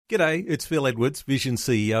G'day, it's Phil Edwards, Vision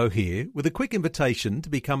CEO here, with a quick invitation to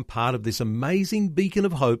become part of this amazing beacon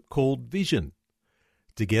of hope called Vision.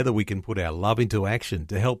 Together we can put our love into action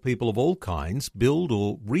to help people of all kinds build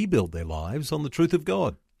or rebuild their lives on the truth of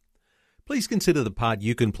God. Please consider the part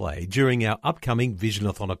you can play during our upcoming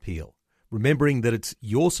Visionathon appeal, remembering that it's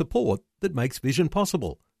your support that makes Vision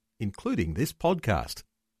possible, including this podcast.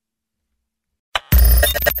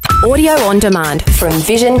 Audio on demand from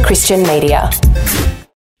Vision Christian Media.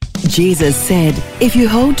 Jesus said, "If you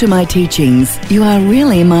hold to my teachings, you are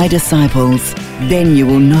really my disciples. Then you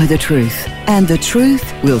will know the truth, and the truth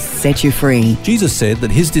will set you free." Jesus said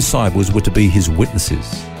that his disciples were to be his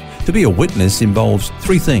witnesses. To be a witness involves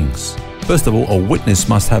three things. First of all, a witness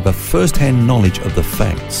must have a first-hand knowledge of the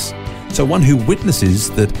facts. So one who witnesses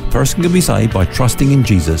that a person can be saved by trusting in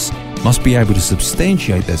Jesus must be able to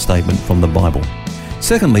substantiate that statement from the Bible.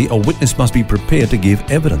 Secondly, a witness must be prepared to give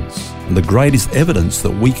evidence. And the greatest evidence that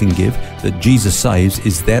we can give that Jesus saves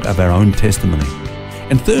is that of our own testimony.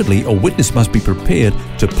 And thirdly, a witness must be prepared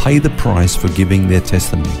to pay the price for giving their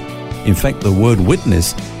testimony. In fact, the word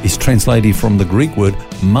witness is translated from the Greek word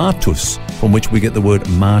martus, from which we get the word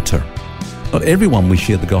martyr. Not everyone we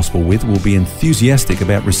share the gospel with will be enthusiastic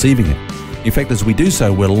about receiving it. In fact, as we do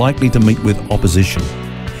so, we're likely to meet with opposition.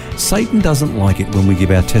 Satan doesn't like it when we give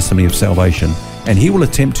our testimony of salvation, and he will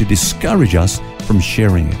attempt to discourage us from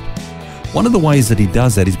sharing it. One of the ways that he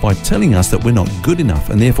does that is by telling us that we're not good enough,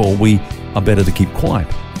 and therefore we are better to keep quiet.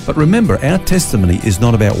 But remember, our testimony is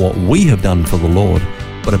not about what we have done for the Lord,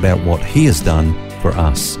 but about what he has done for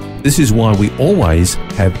us. This is why we always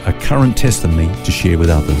have a current testimony to share with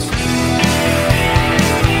others.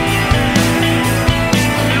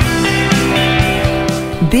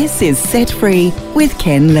 This is Set Free with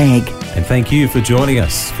Ken Legg. And thank you for joining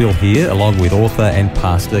us. Phil here, along with author and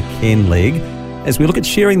pastor Ken Legg, as we look at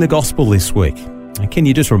sharing the gospel this week. And Ken,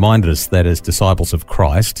 you just reminded us that as disciples of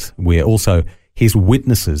Christ, we're also his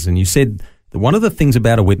witnesses. And you said that one of the things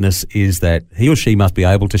about a witness is that he or she must be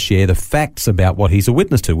able to share the facts about what he's a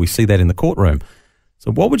witness to. We see that in the courtroom.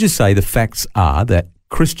 So what would you say the facts are that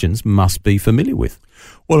Christians must be familiar with?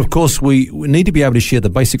 Well, of course, we need to be able to share the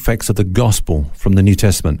basic facts of the gospel from the New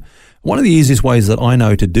Testament. One of the easiest ways that I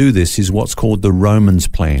know to do this is what's called the Romans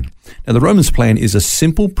Plan. Now, the Romans Plan is a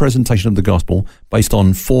simple presentation of the gospel based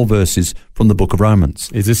on 4 verses from the book of Romans.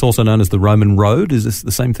 Is this also known as the Roman Road? Is this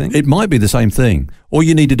the same thing? It might be the same thing. All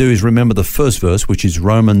you need to do is remember the first verse, which is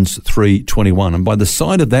Romans 3:21. And by the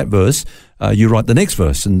side of that verse, you write the next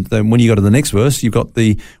verse. And then when you go to the next verse, you've got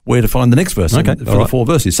the where to find the next verse for the 4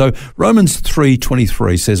 verses. So Romans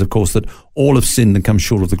 3:23 says, of course, that all have sinned and come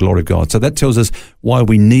short of the glory of God. So that tells us why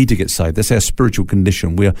we need to get saved. That's our spiritual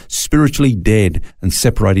condition. We are spiritually dead and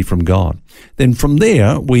separated from God. Then from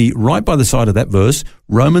there, we write by the side of that verse,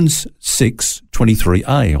 Romans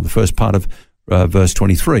 6:23a, or the first part of verse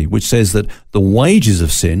 23, which says that the wages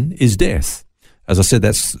of sin is death. As I said,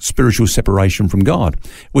 that's spiritual separation from God,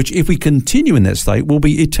 which if we continue in that state, we'll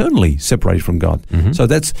be eternally separated from God. Mm-hmm. So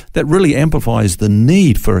that really amplifies the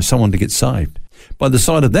need for someone to get saved. By the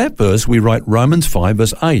side of that verse, we write Romans 5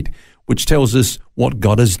 verse 8, which tells us what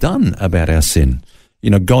God has done about our sin. You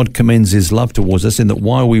know, God commends his love towards us in that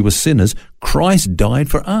while we were sinners, Christ died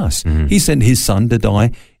for us. Mm-hmm. He sent his son to die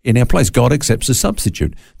in our place. God accepts a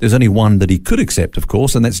substitute. There's only one that he could accept, of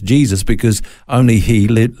course, and that's Jesus, because only he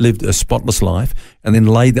lived a spotless life and then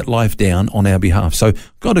laid that life down on our behalf. So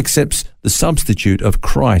God accepts the substitute of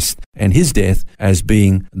Christ and his death as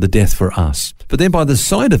being the death for us. But then by the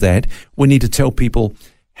side of that, we need to tell people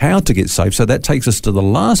how to get saved. So that takes us to the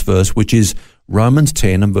last verse, which is Romans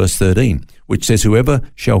 10 and verse 13, which says, "Whoever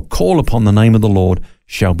shall call upon the name of the Lord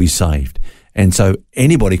shall be saved." And so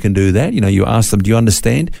anybody can do that. You know, you ask them, do you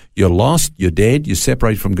understand? You're lost, you're dead, you're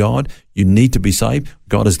separated from God, you need to be saved.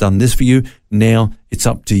 God has done this for you. Now it's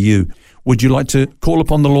up to you. Would you like to call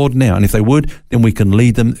upon the Lord now? And if they would, then we can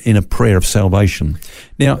lead them in a prayer of salvation.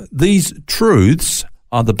 Now, these truths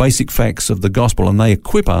are the basic facts of the gospel, and they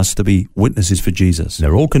equip us to be witnesses for Jesus.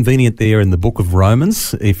 They're all convenient there in the book of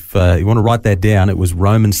Romans. If you want to write that down, it was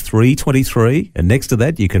Romans 3:23, and next to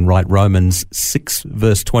that you can write Romans 6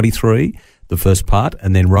 verse 23, the first part,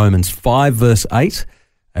 and then Romans 5 verse 8,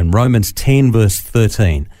 and Romans 10 verse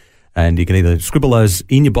 13. And you can either scribble those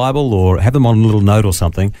in your Bible or have them on a little note or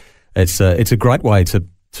something. It's a great way to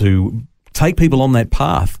take people on that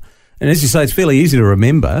path. And as you say, it's fairly easy to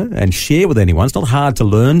remember and share with anyone. It's not hard to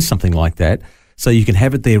learn something like that. So you can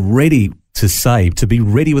have it there ready to save, to be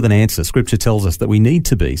ready with an answer. Scripture tells us that we need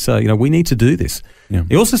to be. So, we need to do this. Yeah.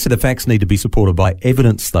 He also said the facts need to be supported by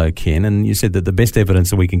evidence, though, Ken. And you said that the best evidence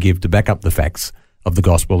that we can give to back up the facts of the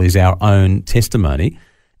gospel is our own testimony.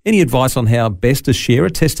 Any advice on how best to share a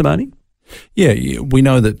testimony? Yeah, we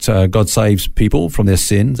know that God saves people from their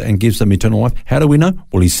sins and gives them eternal life. How do we know?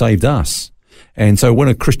 Well, He saved us. And so when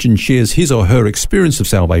a Christian shares his or her experience of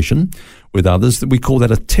salvation with others, we call that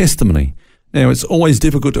a testimony. Now, it's always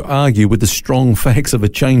difficult to argue with the strong facts of a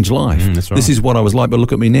changed life. That's right. This is what I was like, but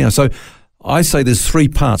look at me now. So I say there's 3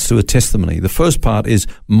 parts to a testimony. The first part is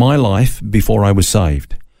my life before I was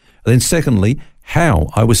saved. And then secondly, how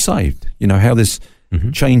I was saved. How this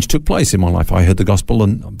change took place in my life. I heard the gospel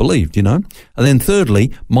and believed, And then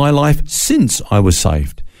thirdly, my life since I was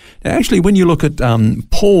saved. Now, actually, when you look at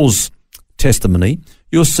Paul's testimony,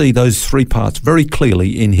 you'll see those 3 parts very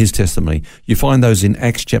clearly in his testimony. You find those in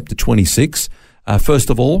Acts chapter 26. First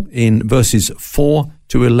of all, in verses 4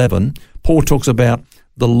 to 11, Paul talks about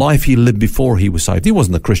the life he lived before he was saved. He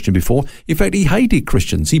wasn't a Christian before. In fact, he hated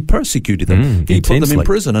Christians. He persecuted them. He put them in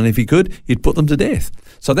prison, and if he could, he'd put them to death.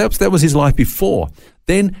 So that was his life before.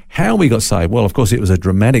 Then how he got saved? Well, of course, it was a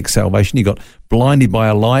dramatic salvation. He got blinded by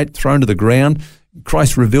a light, thrown to the ground.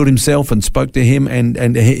 Christ revealed himself and spoke to him,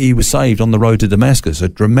 and he was saved on the road to Damascus, a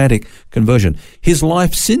dramatic conversion. His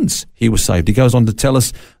life since he was saved. He goes on to tell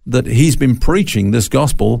us that he's been preaching this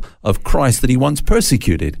gospel of Christ that he once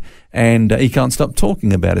persecuted, and he can't stop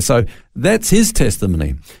talking about it. So that's his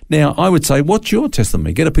testimony. Now, I would say, what's your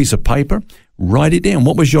testimony? Get a piece of paper, write it down.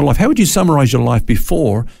 What was your life? How would you summarize your life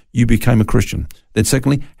before you became a Christian? Then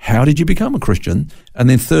secondly, how did you become a Christian? And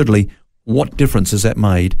then thirdly, what difference has that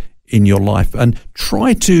made in your life? And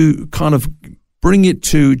try to kind of bring it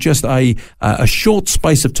to just a short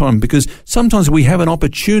space of time, because sometimes we have an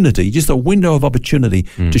opportunity, just a window of opportunity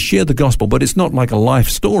to share the gospel, but it's not like a life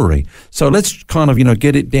story. So let's kind of,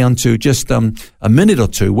 get it down to just a minute or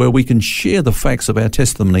two where we can share the facts of our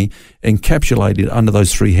testimony encapsulated under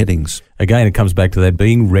those 3 headings. Again, it comes back to that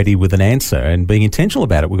being ready with an answer and being intentional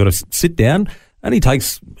about it. We've got to sit down. Only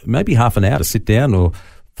takes maybe half an hour to sit down, or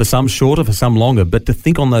for some shorter, for some longer, but to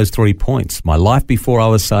think on those 3 points: my life before I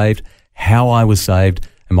was saved, how I was saved,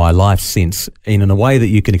 and my life since, in a way that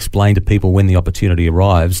you can explain to people when the opportunity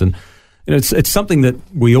arrives. And it's something that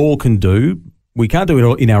we all can do. We can't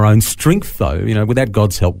do it in our own strength, though. Without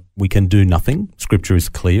God's help, we can do nothing. Scripture is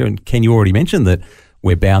clear. And Ken, you already mentioned that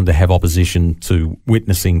we're bound to have opposition to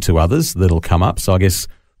witnessing to others that'll come up. So I guess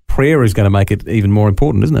prayer is going to make it even more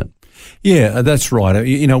important, isn't it? Yeah, that's right.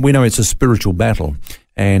 We know it's a spiritual battle.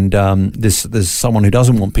 And there's someone who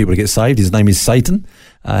doesn't want people to get saved. His name is Satan.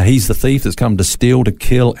 He's the thief that's come to steal, to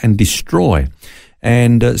kill, and destroy.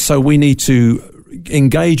 And so we need to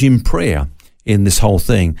engage in prayer in this whole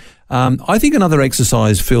thing. I think another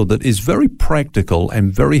exercise, Phil, that is very practical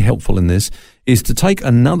and very helpful in this is to take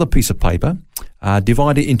another piece of paper,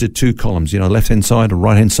 divide it into 2 columns, left-hand side and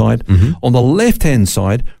right-hand side. On the left-hand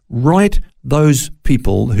side, write those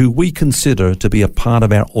people who we consider to be a part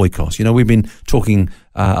of our oikos. We've been talking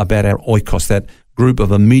about our oikos, that group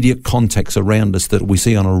of immediate contacts around us that we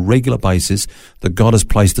see on a regular basis that God has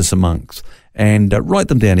placed us amongst. And write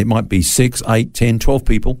them down. It might be 6, 8, 10, 12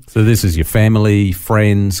 people. So this is your family,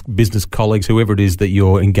 friends, business colleagues, whoever it is that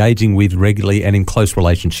you're engaging with regularly and in close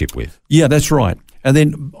relationship with. Yeah, that's right. And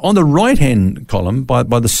then on the right-hand column, by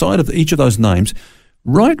the side of each of those names,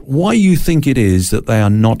 write why you think it is that they are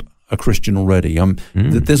not a Christian already.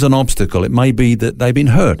 That there's an obstacle. It may be that they've been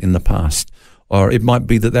hurt in the past, or it might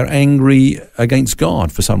be that they're angry against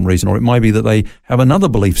God for some reason, or it might be that they have another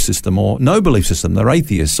belief system or no belief system. They're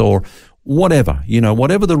atheists or whatever,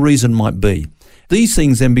 whatever the reason might be. These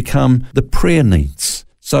things then become the prayer needs.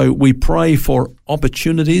 So we pray for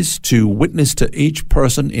opportunities to witness to each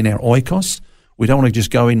person in our oikos. We don't want to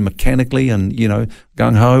just go in mechanically and,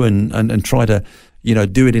 gung-ho and try to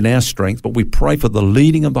do it in our strength, but we pray for the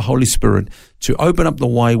leading of the Holy Spirit to open up the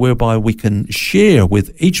way whereby we can share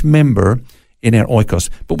with each member in our oikos.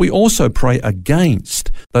 But we also pray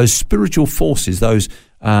against those spiritual forces, those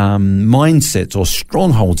mindsets or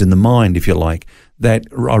strongholds in the mind, if you like, that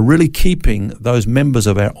are really keeping those members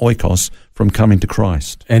of our oikos from coming to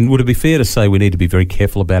Christ. And would it be fair to say we need to be very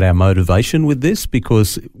careful about our motivation with this?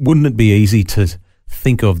 Because wouldn't it be easy to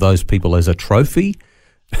think of those people as a trophy,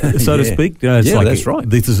 so to speak? That's right.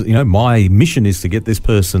 This is, my mission is to get this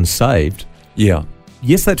person saved. Yeah.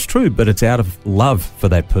 Yes, that's true, but it's out of love for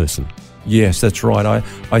that person. Yes, that's right.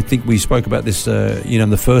 I think we spoke about this, in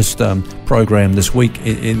the first program this week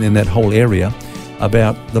in that whole area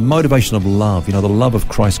about the motivation of love. The love of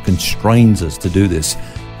Christ constrains us to do this.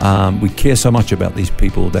 We care so much about these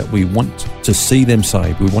people that we want to see them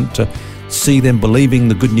saved. We want to see them believing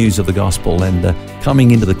the good news of the gospel and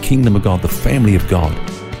coming into the kingdom of God, the family of God,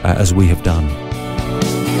 as we have done.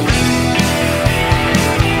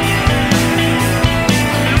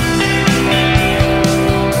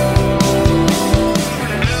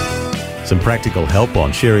 some practical help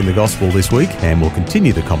on sharing the gospel this week, and we'll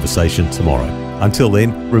continue the conversation tomorrow. Until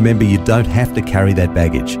then, remember you don't have to carry that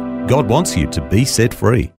baggage. God wants you to be set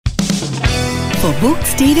free. For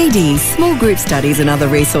books, DVDs, small group studies and other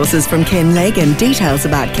resources from Ken Legg and details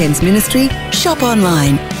about Ken's ministry, shop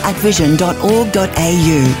online at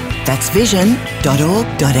vision.org.au. That's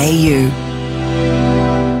vision.org.au.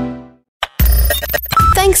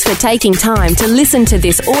 Thanks for taking time to listen to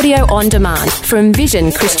this audio on demand from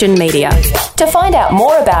Vision Christian Media. To find out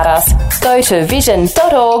more about us, go to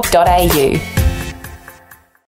vision.org.au.